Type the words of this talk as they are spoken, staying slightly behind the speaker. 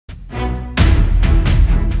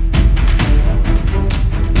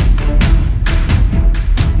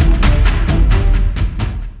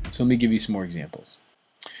So let me give you some more examples.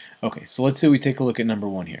 Okay, so let's say we take a look at number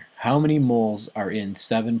 1 here. How many moles are in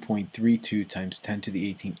 7.32 times 10 to the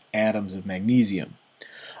 18 atoms of magnesium?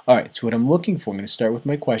 Alright, so what I'm looking for, I'm going to start with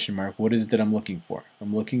my question mark. What is it that I'm looking for?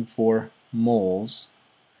 I'm looking for moles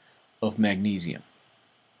of magnesium.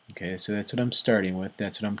 Okay, so that's what I'm starting with.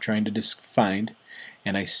 That's what I'm trying to find.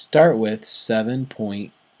 And I start with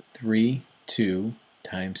 7.32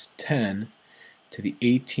 times 10 to the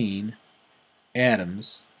 18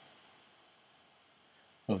 atoms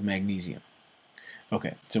of magnesium.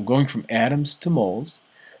 Okay, so I'm going from atoms to moles.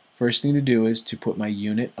 First thing to do is to put my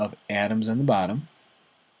unit of atoms on the bottom.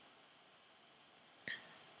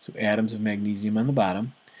 So atoms of magnesium on the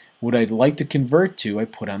bottom. What I'd like to convert to, I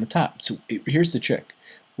put on the top. So here's the trick.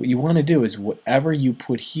 What you want to do is whatever you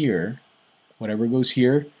put here, whatever goes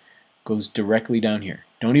here, goes directly down here.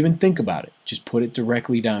 Don't even think about it. Just put it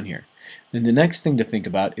directly down here. Then the next thing to think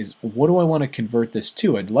about is, what do I want to convert this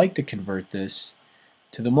to? I'd like to convert this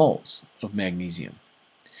to the moles of magnesium.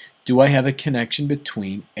 Do I have a connection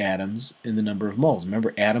between atoms and the number of moles?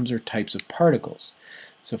 Remember, atoms are types of particles.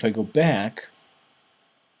 So if I go back,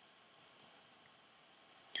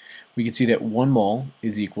 we can see that 1 mole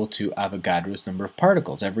is equal to Avogadro's number of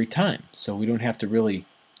particles every time. So we don't have to really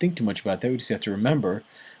think too much about that. We just have to remember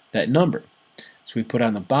that number. So we put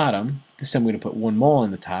on the bottom, this time we're going to put 1 mole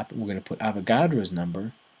on the top, and we're going to put Avogadro's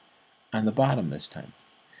number on the bottom this time.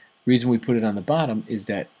 The reason we put it on the bottom is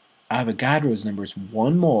that Avogadro's number is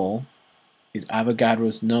 1 mole is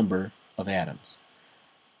Avogadro's number of atoms.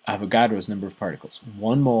 Avogadro's number of particles.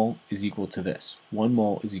 1 mole is equal to this. 1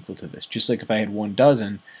 mole is equal to this. Just like if I had 1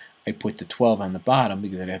 dozen, I put the 12 on the bottom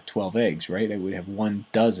because I'd have 12 eggs, right? I would have 1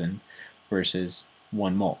 dozen versus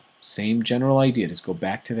 1 mole. Same general idea. Just go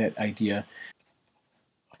back to that idea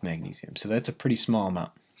of magnesium. So that's a pretty small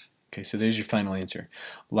amount. Okay, so there's your final answer.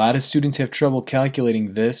 A lot of students have trouble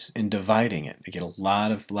calculating this and dividing it. They get a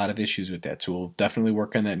lot of issues with that. So we'll definitely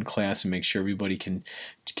work on that in class and make sure everybody can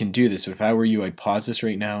do this. But if I were you, I'd pause this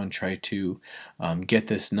right now and try to get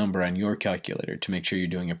this number on your calculator to make sure you're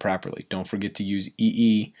doing it properly. Don't forget to use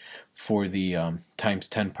EE for the times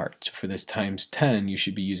 10 part. So for this times 10, you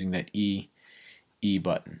should be using that E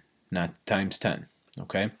button, not times 10.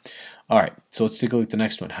 Okay. All right. So let's take a look at the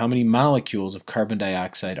next one. How many molecules of carbon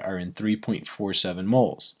dioxide are in 3.47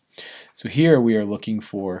 moles? So here we are looking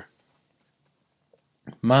for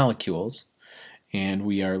molecules, and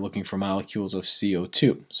we are looking for molecules of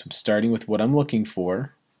CO2. So I'm starting with what I'm looking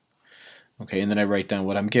for. Okay, and then I write down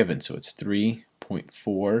what I'm given. So it's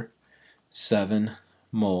 3.47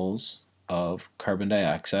 moles of carbon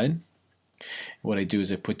dioxide. What I do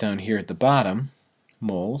is I put down here at the bottom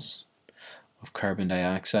moles of carbon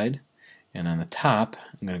dioxide, and on the top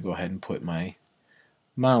I'm going to go ahead and put my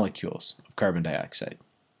molecules of carbon dioxide.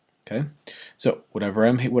 Okay, so whatever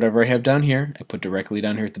I have down here, I put directly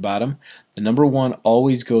down here at the bottom. The number 1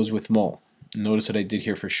 always goes with mole. Notice what I did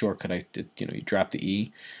here for shortcut. I did, you drop the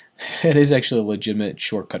E. It is actually a legitimate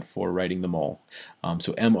shortcut for writing the mole.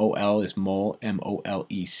 So MOL is mole,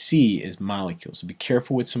 MOLEC is molecule. So be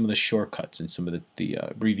careful with some of the shortcuts and some of the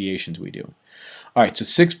abbreviations we do. Alright, so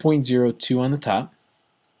 6.02 on the top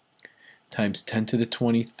times 10 to the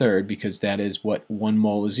 23rd, because that is what 1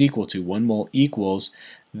 mole is equal to. 1 mole equals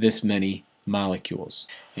this many molecules.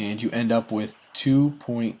 And you end up with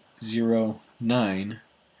 2.09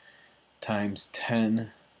 times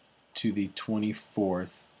 10 to the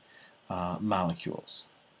 24th molecules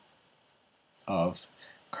of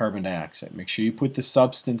carbon dioxide. Make sure you put the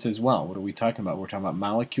substance as well. What are we talking about? We're talking about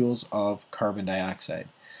molecules of carbon dioxide.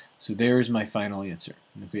 So there's my final answer.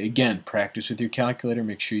 Okay, again, practice with your calculator.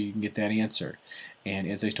 Make sure you can get that answer. And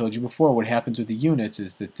as I told you before, what happens with the units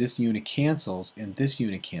is that this unit cancels and this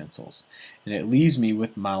unit cancels. And it leaves me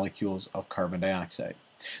with molecules of carbon dioxide.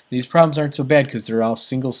 These problems aren't so bad because they're all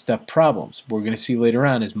single-step problems. What we're going to see later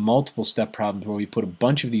on is multiple-step problems where we put a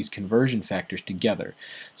bunch of these conversion factors together.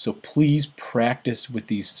 So please practice with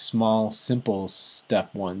these small, simple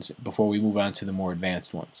step ones before we move on to the more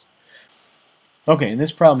advanced ones. Okay, in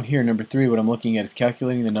this problem here, number 3, what I'm looking at is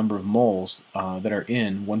calculating the number of moles that are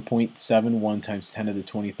in 1.71 times 10 to the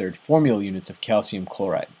 23rd formula units of calcium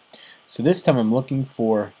chloride. So this time I'm looking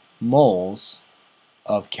for moles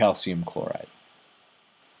of calcium chloride.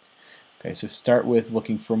 Okay, so start with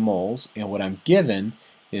looking for moles, and what I'm given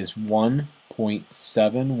is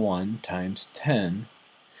 1.71 times 10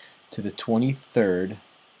 to the 23rd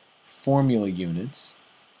formula units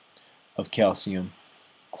of calcium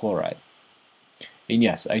chloride. And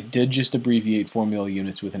yes, I did just abbreviate formula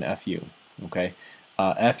units with an FU. Okay,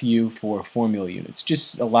 FU for formula units.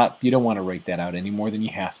 Just a lot. You don't want to write that out any more than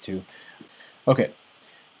you have to. Okay,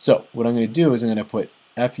 so what I'm going to do is I'm going to put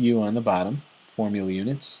Fu on the bottom, formula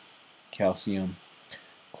units, calcium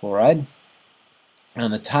chloride.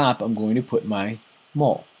 On the top, I'm going to put my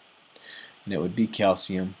mole, and it would be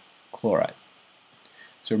calcium chloride.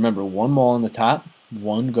 So remember, 1 mole on the top,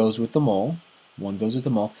 1 goes with the mole, 1 goes with the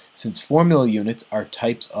mole. Since formula units are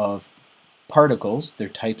types of particles, they're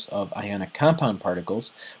types of ionic compound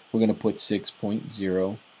particles, we're going to put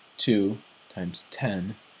 6.02 times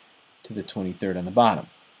 10 to the 23rd on the bottom.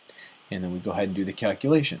 And then we go ahead and do the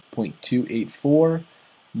calculation. 0.284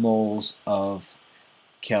 moles of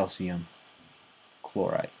calcium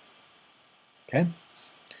chloride. Okay?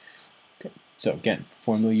 Okay. So again,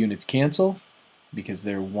 formula units cancel because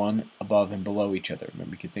they're 1 above and below each other.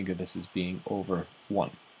 Remember, you can think of this as being over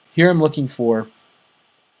 1. Here I'm looking for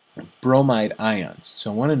bromide ions.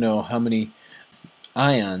 So I want to know how many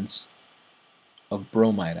ions of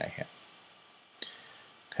bromide I have.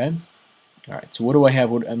 Okay? Alright, so what do I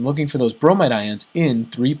have? I'm looking for those bromide ions in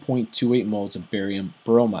 3.28 moles of barium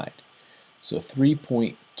bromide. So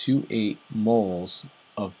 3.28 moles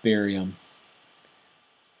of barium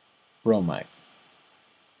bromide.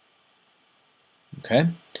 Okay?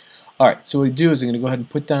 Alright, so what I do is I'm going to go ahead and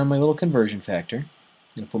put down my little conversion factor. I'm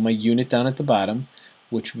going to put my unit down at the bottom,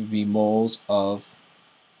 which would be moles of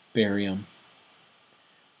barium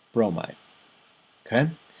bromide. Okay?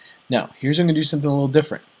 Now, here's I'm going to do something a little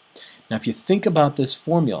different. Now, if you think about this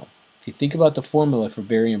formula, if you think about the formula for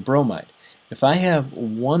barium bromide, if I have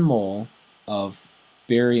 1 mole of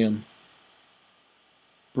barium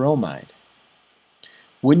bromide,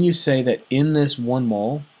 wouldn't you say that in this 1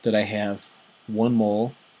 mole that I have 1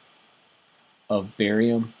 mole of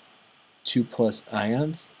barium 2 plus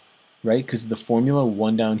ions, right? Because the formula,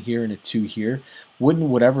 1 down here and a 2 here, wouldn't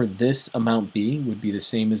whatever this amount be would be the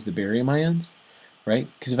same as the barium ions? Right?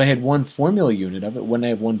 Because if I had 1 formula unit of it, wouldn't I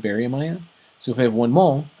have 1 barium ion? So if I have 1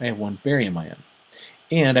 mole, I have 1 barium ion.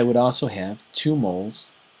 And I would also have 2 moles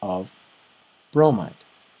of bromide.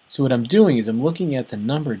 So what I'm doing is I'm looking at the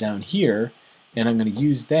number down here, and I'm going to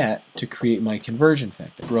use that to create my conversion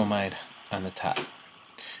factor. Bromide on the top.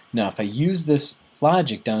 Now if I use this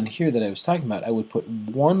logic down here that I was talking about, I would put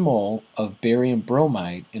 1 mole of barium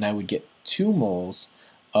bromide, and I would get 2 moles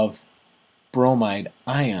of bromide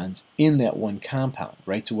ions in that 1 compound,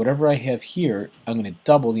 right? So whatever I have here, I'm going to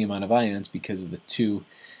double the amount of ions because of the 2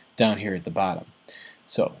 down here at the bottom.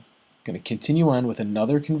 So I'm going to continue on with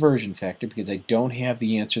another conversion factor because I don't have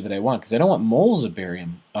the answer that I want, because I don't want moles of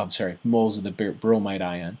moles of the bromide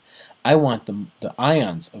ion. I want the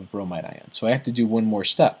ions of bromide ion. So I have to do one more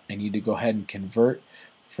step. I need to go ahead and convert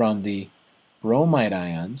from the bromide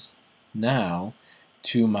ions now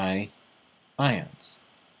to my ions.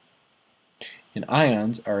 And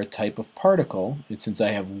ions are a type of particle, and since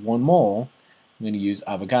I have 1 mole, I'm going to use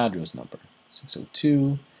Avogadro's number,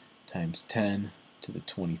 602 times 10 to the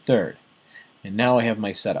 23rd. And now I have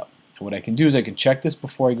my setup. And what I can do is I can check this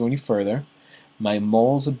before I go any further. My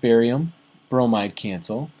moles of barium bromide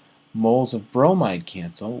cancel, moles of bromide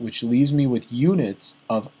cancel, which leaves me with units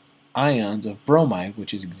of ions of bromide,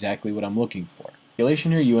 which is exactly what I'm looking for.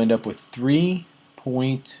 Calculation here, you end up with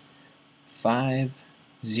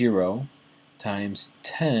 3.50 times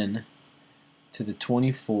 10 to the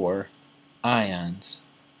 24 ions,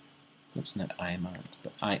 oops, not ions,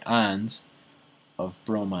 but ions of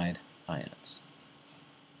bromide ions.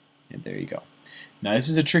 And there you go. Now this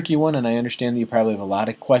is a tricky one, and I understand that you probably have a lot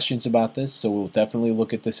of questions about this, so we'll definitely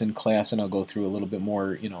look at this in class, and I'll go through a little bit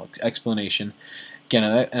more, explanation. Again,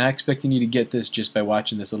 I'm not expecting you to get this just by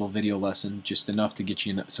watching this little video lesson, just enough to get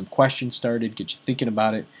you some questions started, get you thinking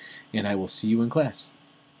about it, and I will see you in class.